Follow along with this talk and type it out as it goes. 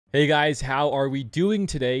Hey guys, how are we doing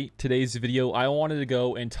today? Today's video, I wanted to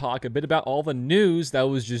go and talk a bit about all the news that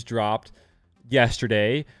was just dropped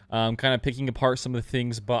yesterday. Kind of picking apart some of the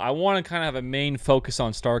things, but I want to kind of have a main focus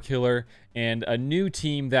on Starkiller and a new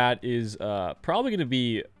team that is probably going to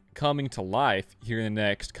be coming to life here in the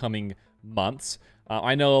next coming months.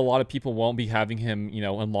 I know a lot of people won't be having him,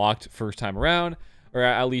 unlocked first time around, or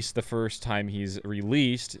at least the first time he's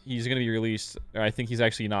released. He's going to be released, I think he's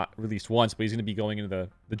actually not released once, but he's going to be going into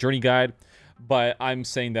the journey guide. But I'm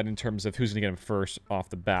saying that in terms of who's going to get him first off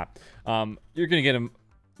the bat. You're going to get him,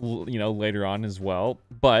 later on as well.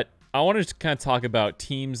 But I want to just kind of talk about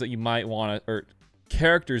teams that you might want to, or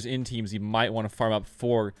characters in teams you might want to farm up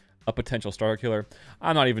for a potential Starkiller.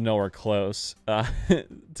 I'm not even nowhere close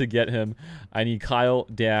to get him. I need Kyle,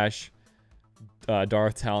 Dash,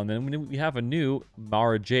 Darth Talon, and then we have a new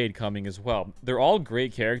Mara Jade coming as well. They're all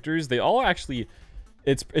great characters. They all actually,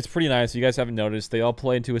 it's pretty nice. If you guys haven't noticed, they all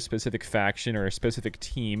play into a specific faction or a specific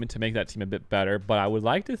team to make that team a bit better. But I would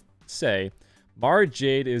like to say Mara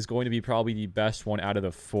Jade is going to be probably the best one out of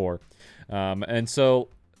the four. And so,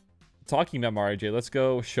 talking about Mara Jade, let's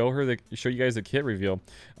go show you guys the kit reveal.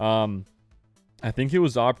 I think it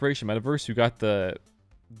was Operation Metaverse who got the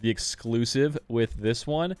exclusive with this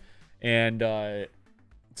one. And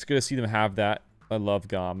it's good to see them have that. I love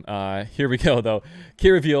GOM. Here we go, though. Key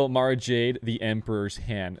reveal, Mara Jade, the Emperor's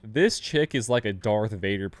Hand. This chick is like a Darth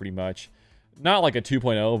Vader, pretty much. Not like a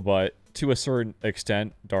 2.0, but to a certain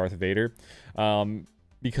extent, Darth Vader.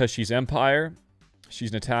 Because she's Empire, she's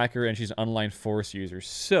an attacker, and she's an unaligned Force user.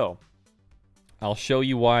 So, I'll show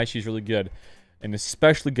you why she's really good. And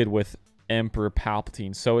especially good with Emperor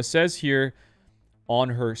Palpatine. So, it says here on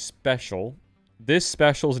her special... This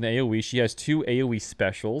special is an AoE. She has two AoE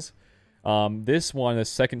specials. This one, the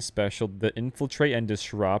second special, the Infiltrate and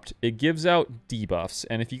Disrupt, it gives out debuffs.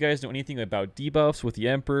 And if you guys know anything about debuffs with the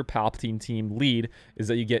Emperor Palpatine team lead, is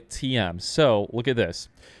that you get TM. So, look at this.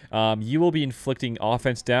 You will be inflicting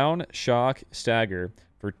offense down, shock, stagger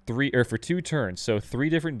for 2 turns. So, 3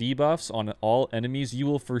 different debuffs on all enemies. You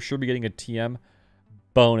will for sure be getting a TM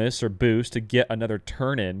bonus or boost to get another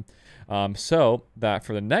turn in. So that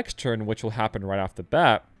for the next turn, which will happen right off the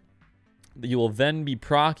bat, you will then be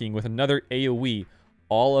proccing with another AoE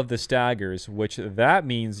all of the staggers, which that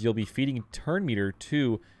means you'll be feeding turn meter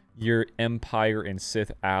to your Empire and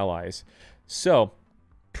Sith allies. So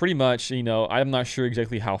pretty much, I'm not sure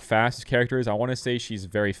exactly how fast this character is. I want to say she's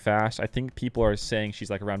very fast. I think people are saying she's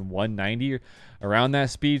like around 190 or around that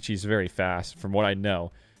speed. She's very fast from what I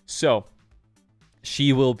know. So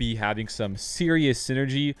she will be having some serious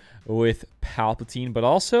synergy with Palpatine, but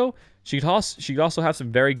also she could also have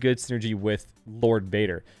some very good synergy with Lord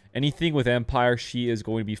Vader. Anything with Empire, she is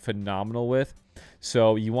going to be phenomenal with.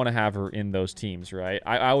 So you want to have her in those teams, right?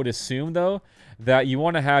 I would assume, though, that you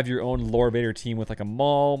want to have your own Lord Vader team with like a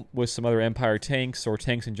Maul, with some other Empire tanks or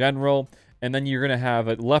tanks in general, and then you're going to have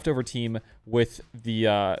a leftover team with the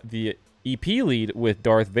EP lead with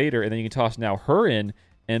Darth Vader, and then you can toss now her in.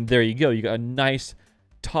 And there you go. You got a nice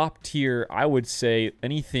top tier, I would say,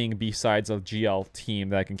 anything besides a GL team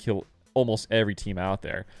that can kill almost every team out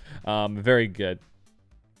there. Very good.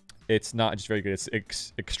 It's not just very good.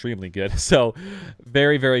 It's extremely good. So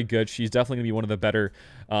very, very good. She's definitely going to be one of the better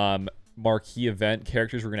marquee event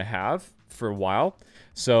characters we're going to have for a while.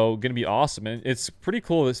 So going to be awesome. And it's pretty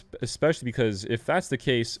cool, especially because if that's the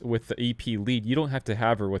case with the EP lead, you don't have to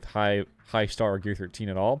have her with high star or gear 13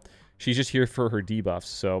 at all. She's just here for her debuffs,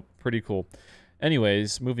 so pretty cool.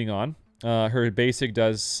 Anyways, moving on. Her basic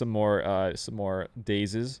does some more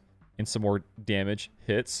dazes and some more damage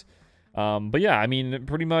hits. But yeah, I mean,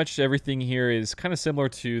 pretty much everything here is kind of similar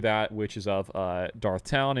to that which is of Darth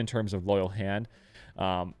Talon in terms of Loyal Hand.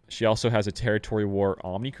 She also has a Territory War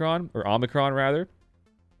Omicron rather.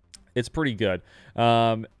 It's pretty good.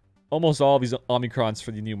 Almost all of these Omicrons for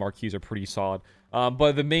the new marquees are pretty solid.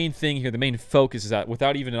 But the main thing here, the main focus is that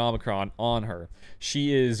without even an Omicron on her,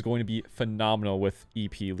 she is going to be phenomenal with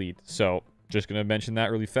EP lead. So just going to mention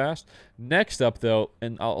that really fast. Next up, though,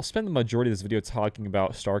 and I'll spend the majority of this video talking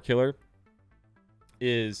about Starkiller,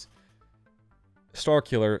 is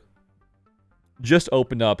Starkiller just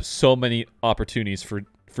opened up so many opportunities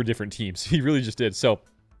for different teams. He really just did. So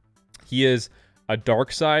he is a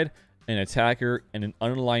dark side, an attacker, and an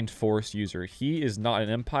unaligned Force user. He is not an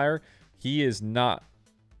Empire. He is not,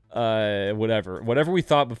 whatever we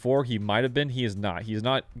thought before he might have been, he is not. He has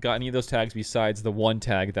not got any of those tags besides the one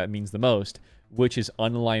tag that means the most, which is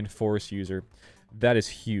unaligned Force user. That is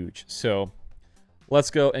huge. So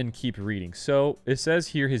let's go and keep reading. So it says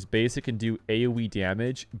here his basic can do AoE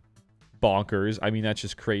damage. Bonkers. I mean, that's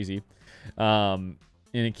just crazy.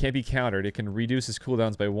 and it can't be countered. It can reduce his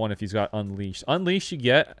cooldowns by 1 if he's got Unleashed. Unleashed you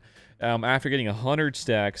get after getting 100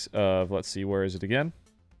 stacks of, let's see, where is it again?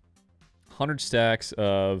 100 stacks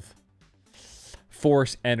of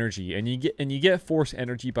Force Energy, and you get Force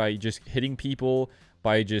Energy by just hitting people,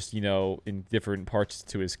 by just, you know, in different parts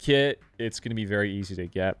to his kit. It's going to be very easy to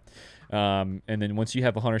get. And then once you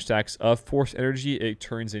have 100 stacks of Force Energy, it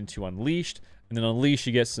turns into Unleashed, and then Unleashed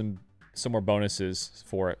you get some more bonuses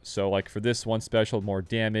for it. So like for this one special, more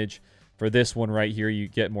damage. For this one right here, you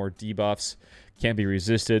get more debuffs, can't be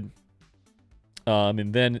resisted.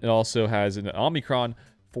 And then it also has an Omicron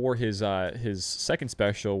for his second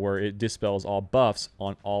special, where it dispels all buffs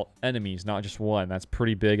on all enemies, not just one. That's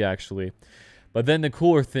pretty big, actually. But then the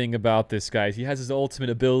cooler thing about this guy is he has his ultimate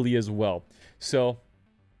ability as well. So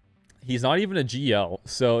he's not even a GL,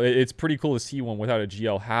 so it's pretty cool to see one without a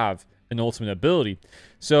GL have an ultimate ability.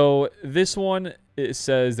 So this one, it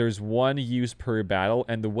says there's 1 use per battle,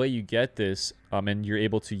 and the way you get this, and you're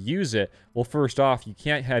able to use it, well, first off, you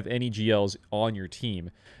can't have any GLs on your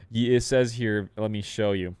team. It says here, let me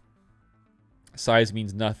show you. Size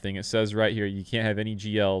means nothing. It says right here, you can't have any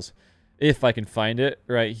GLs. If I can find it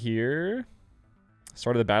right here,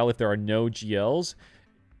 start of the battle, if there are no GLs,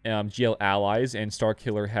 GL allies, and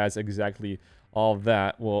Starkiller has exactly all of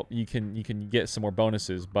that, well, you can get some more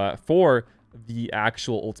bonuses. But for the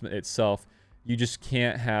actual ultimate itself, you just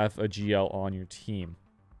can't have a GL on your team,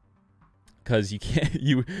 because you can't.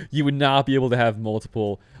 You would not be able to have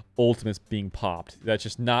multiple ultimates being popped. That's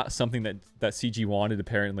just not something that CG wanted,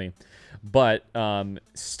 apparently. But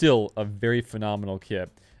still a very phenomenal kit.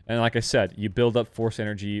 And like I said, you build up Force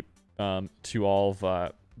Energy to all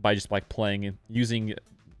of by just like playing and using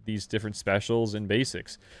these different specials and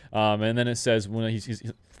basics. And then it says when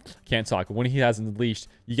he's can't talk. When he has Unleashed,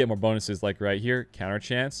 you get more bonuses, like right here, counter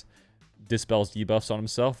chance, dispels debuffs on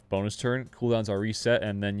himself, bonus turn, cooldowns are reset,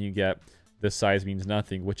 and then you get the size means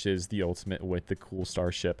nothing, which is the ultimate with the cool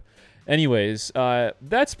starship. Anyways,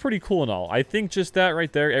 that's pretty cool and all. I think just that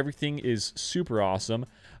right there, everything is super awesome.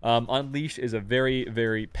 Unleashed is a very,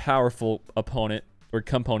 very powerful opponent or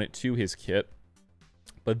component to his kit.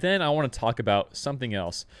 But then I want to talk about something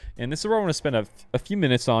else. And this is where I want to spend a few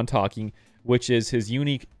minutes on talking, which is his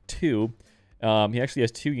unique 2. He actually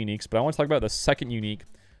has 2 uniques, but I want to talk about the second unique.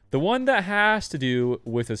 The one that has to do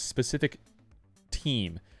with a specific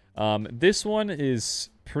team. This one is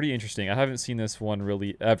pretty interesting. I haven't seen this one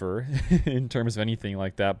really ever in terms of anything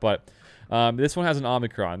like that. But this one has an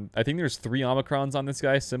Omicron. I think there's 3 Omicrons on this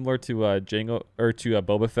guy, similar to Jango, or to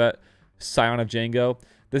Boba Fett, Scion of Jango.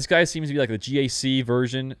 This guy seems to be like the GAC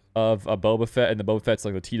version of a Boba Fett, and the Boba Fett's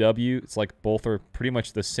like the TW. It's like both are pretty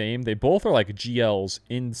much the same. They both are like GLs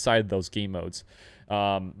inside those game modes.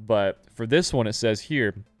 But for this one, it says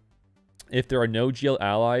here, if there are no GL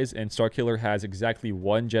allies and Starkiller has exactly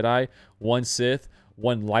 1 Jedi, 1 Sith,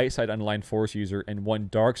 1 light side unaligned Force user, and 1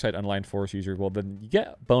 dark side unaligned Force user, well, then you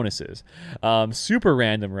get bonuses. Super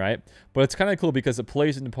random, right? But it's kind of cool because it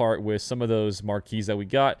plays in part with some of those marquees that we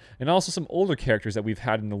got, and also some older characters that we've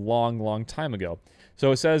had in a long, long time ago.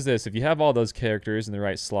 So it says this: if you have all those characters in the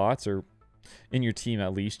right slots, or in your team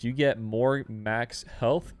at least, you get more max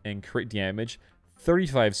health and crit damage,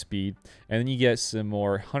 35 speed, and then you get some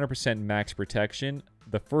more 100% max protection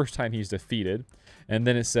the first time he's defeated. And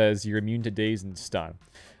then it says you're immune to daze and stun.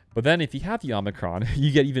 But then if you have the Omicron,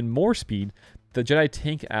 you get even more speed, the Jedi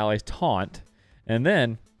tank allies taunt, and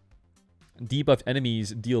then debuffed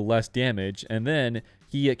enemies deal less damage, and then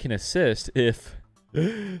he can assist if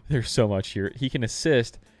there's so much here. He can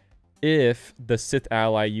assist if the Sith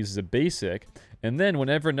ally uses a basic, and then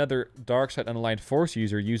whenever another dark side unaligned Force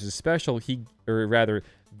user uses special,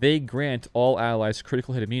 they grant all allies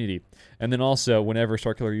critical hit immunity. And then also, whenever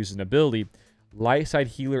Starkiller uses an ability, light side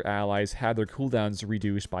healer allies have their cooldowns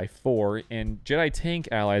reduced by 4, and Jedi tank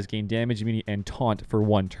allies gain damage, immunity, and taunt for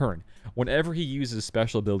 1 turn. Whenever he uses a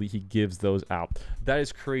special ability, he gives those out. That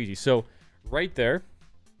is crazy. So right there,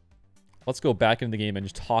 let's go back into the game and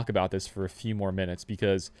just talk about this for a few more minutes,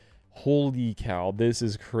 because holy cow, this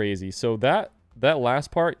is crazy. So that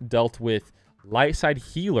last part dealt with light side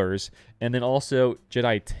healers and then also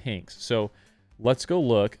Jedi tanks. So let's go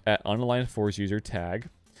look at unaligned Force user tag,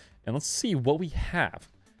 and let's see what we have.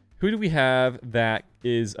 Who do we have that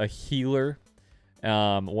is a healer?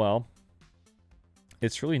 Well,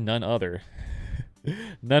 it's really none other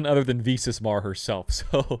than Visas Mar herself.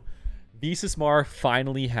 So Visas Mar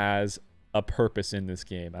finally has a purpose in this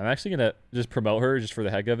game. I'm actually gonna just promote her just for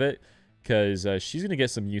the heck of it, because she's gonna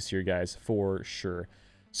get some use here, guys, for sure.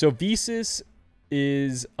 So Visas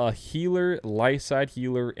is a healer, light side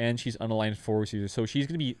healer, and she's unaligned Force user, so she's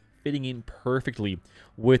gonna be fitting in perfectly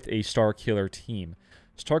with a Starkiller team.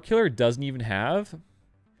 Starkiller doesn't even have...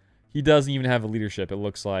 He doesn't even have a leadership, it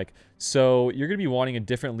looks like. So you're going to be wanting a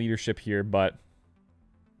different leadership here, but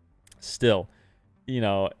still, you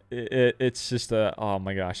know, it's just a... Oh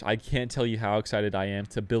my gosh, I can't tell you how excited I am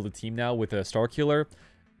to build a team now with a Starkiller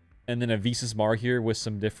and then a Visas Mar here with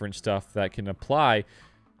some different stuff that can apply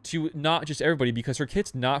to not just everybody, because her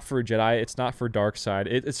kit's not for Jedi, it's not for Dark Side,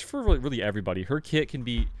 it's for really everybody. Her kit can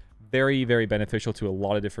be very, very beneficial to a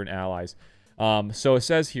lot of different allies. So it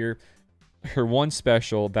says here, her one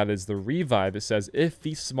special, that is the revive, it says if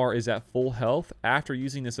Visas Mar is at full health, after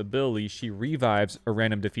using this ability, she revives a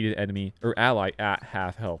random defeated enemy or ally at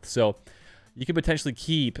half health. So you can potentially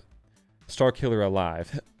keep Starkiller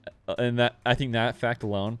alive, and that, I think that fact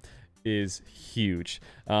alone is huge.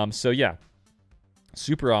 So yeah,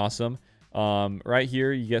 super awesome. Right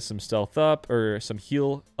here you get some stealth up, or some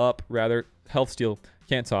heal up rather, health steal,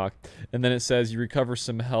 can't talk, and then it says you recover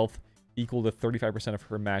some health equal to 35% of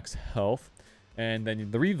her max health, and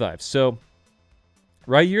then the revive. So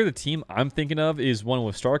right here, the team I'm thinking of is one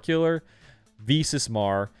with Starkiller, Visas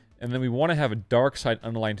Mar, and then we want to have a Dark Side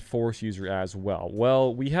unaligned Force user as well.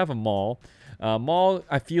 Well, we have a Maul. Maul,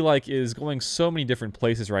 I feel like, is going so many different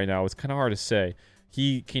places right now. It's kind of hard to say.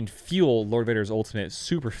 He can fuel Lord Vader's ultimate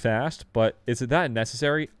super fast, but is that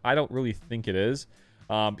necessary? I don't really think it is.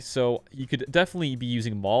 So you could definitely be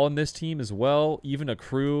using Maul in this team as well, even a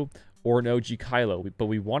crew or an OG Kylo. But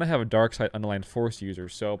we want to have a Dark Side unaligned Force user.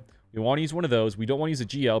 So we want to use one of those. We don't want to use a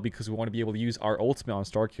GL because we want to be able to use our ultimate on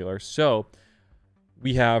Starkiller. So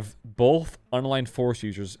we have both unaligned Force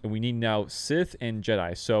users, and we need now Sith and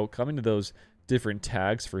Jedi. So coming to those different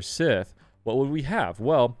tags for Sith, what would we have?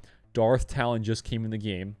 Well, Darth Talon just came in the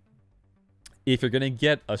game. If you're going to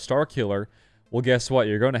get a Starkiller, well, guess what?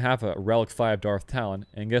 You're going to have a Relic 5 Darth Talon.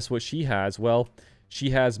 And guess what she has? Well, she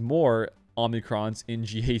has more Omicrons in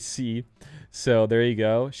GAC. So there you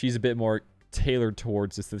go. She's a bit more tailored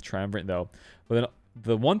towards the Sith Triumvirate, though. But then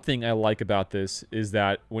the one thing I like about this is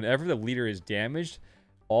that whenever the leader is damaged,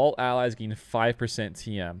 all allies gain 5%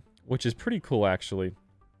 TM, which is pretty cool, actually.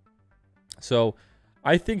 So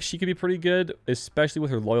I think she could be pretty good, especially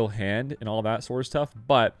with her loyal hand and all that sort of stuff.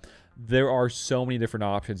 But there are so many different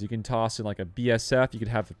options. You can toss in like a BSF. You could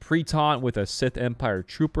have a pre-taunt with a Sith Empire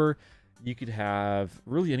Trooper. You could have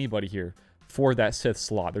really anybody here for that Sith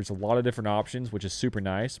slot. There's a lot of different options, which is super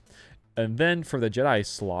nice. And then for the Jedi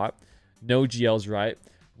slot, no GLs, right?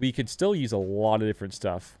 We could still use a lot of different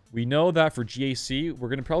stuff. We know that for GAC, we're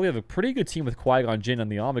going to probably have a pretty good team with Qui-Gon Jinn on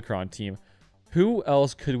the Omicron team. Who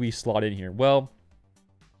else could we slot in here? Well,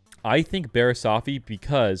 I think Barisafi,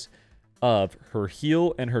 because of her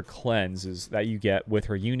heal and her cleanses that you get with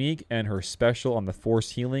her unique and her special on the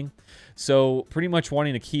force healing. So pretty much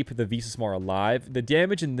wanting to keep the Visas Mar alive. The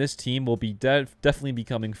damage in this team will be definitely be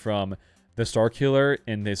coming from the Starkiller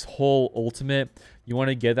and this whole ultimate. You want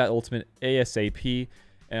to get that ultimate ASAP.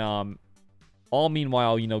 All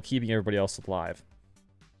meanwhile, you know, keeping everybody else alive.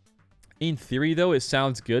 In theory, though, it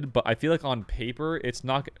sounds good, but I feel like on paper, it's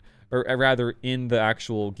not... Or rather, in the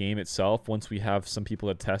actual game itself, once we have some people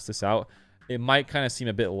to test this out, it might kind of seem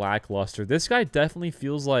a bit lackluster. This guy definitely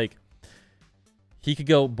feels like he could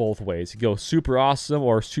go both ways. He could go super awesome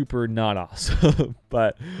or super not awesome.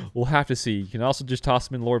 But we'll have to see. You can also just toss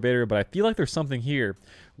him in Lord Vader, but I feel like there's something here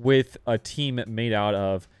with a team made out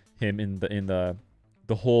of him in the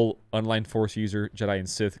whole unaligned Force user, Jedi and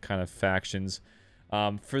Sith kind of factions.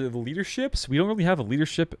 For the leaderships, we don't really have a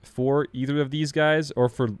leadership for either of these guys, or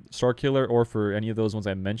for Starkiller, or for any of those ones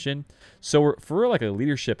I mentioned. So for like a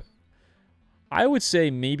leadership, I would say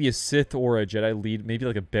maybe a Sith or a Jedi lead, maybe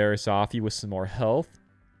like a Barisafi with some more health.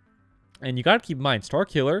 And you got to keep in mind,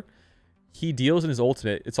 Starkiller, he deals in his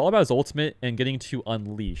ultimate. It's all about his ultimate and getting to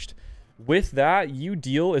Unleashed. With that, you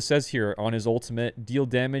deal, it says here on his ultimate, deal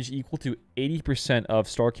damage equal to 80% of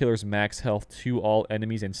Starkiller's max health to all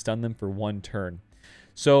enemies and stun them for 1 turn.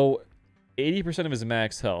 So 80% of his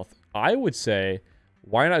max health. I would say,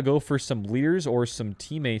 why not go for some leaders or some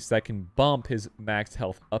teammates that can bump his max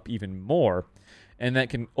health up even more, and that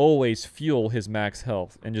can always fuel his max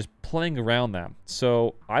health, and just playing around that.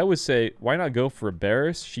 So I would say, why not go for a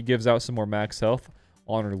Barriss? She gives out some more max health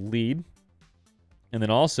on her lead, and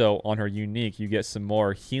then also on her unique, you get some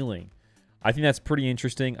more healing. I think that's pretty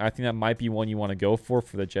interesting. I think that might be one you want to go for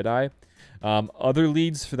the Jedi. Other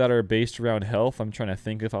leads for that are based around health, I'm trying to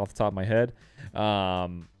think of off the top of my head.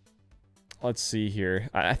 Let's see here.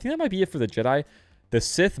 I think that might be it for the Jedi. The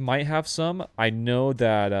Sith might have some. I know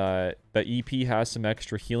that the EP has some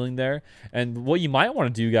extra healing there. And what you might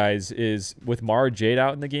want to do, guys, is with Mara Jade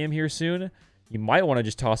out in the game here soon, you might want to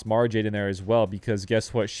just toss Mara Jade in there as well, because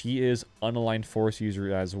guess what? She is unaligned Force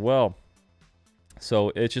user as well.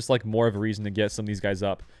 So it's just like more of a reason to get some of these guys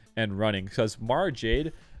up and running. Because Mara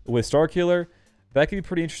Jade with Starkiller, that could be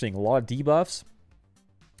pretty interesting. A lot of debuffs.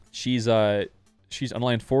 She's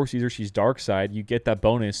Unaligned Force User. She's Dark Side. You get that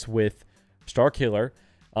bonus with Starkiller.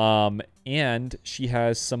 And she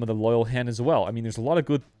has some of the Loyal Hand as well. I mean, there's a lot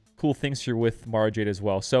of cool things here with Mara Jade as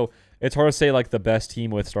well. So it's hard to say like the best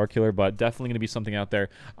team with Starkiller, but definitely going to be something out there.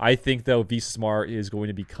 I think though Visas Mar is going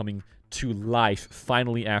to be coming to life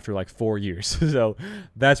finally after like 4 years. So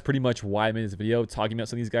that's pretty much why I made this video, talking about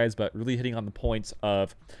some of these guys, but really hitting on the points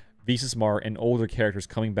of Visas Mar and older characters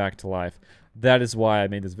coming back to life. That is why I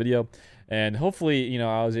made this video, and hopefully, you know,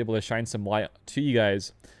 I was able to shine some light to you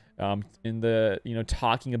guys in the, you know,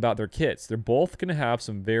 talking about their kits. They're both going to have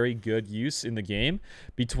some very good use in the game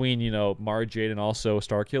between, you know, Mara Jade and also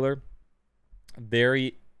Starkiller.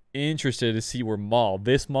 Very interested to see where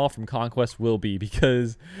this Maul from Conquest will be,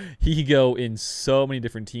 because he could go in so many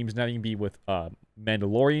different teams. Now he can be with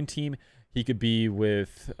Mandalorian team, he could be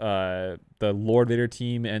with the Lord Vader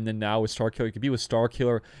team, and then now with Starkiller, he could be with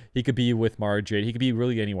Starkiller, he could be with Mara Jade, he could be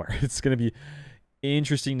really anywhere. It's going to be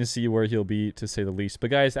interesting to see where he'll be, to say the least.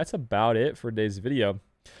 But guys, that's about it for today's video.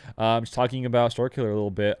 Just talking about Starkiller a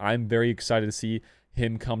little bit. I'm very excited to see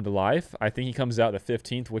him come to life. I think he comes out the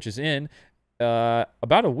 15th, which is in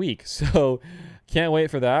about a week. So can't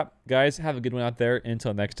wait for that. Guys, have a good one out there.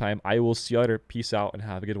 Until next time, I will see you later. Peace out and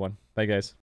have a good one. Bye, guys.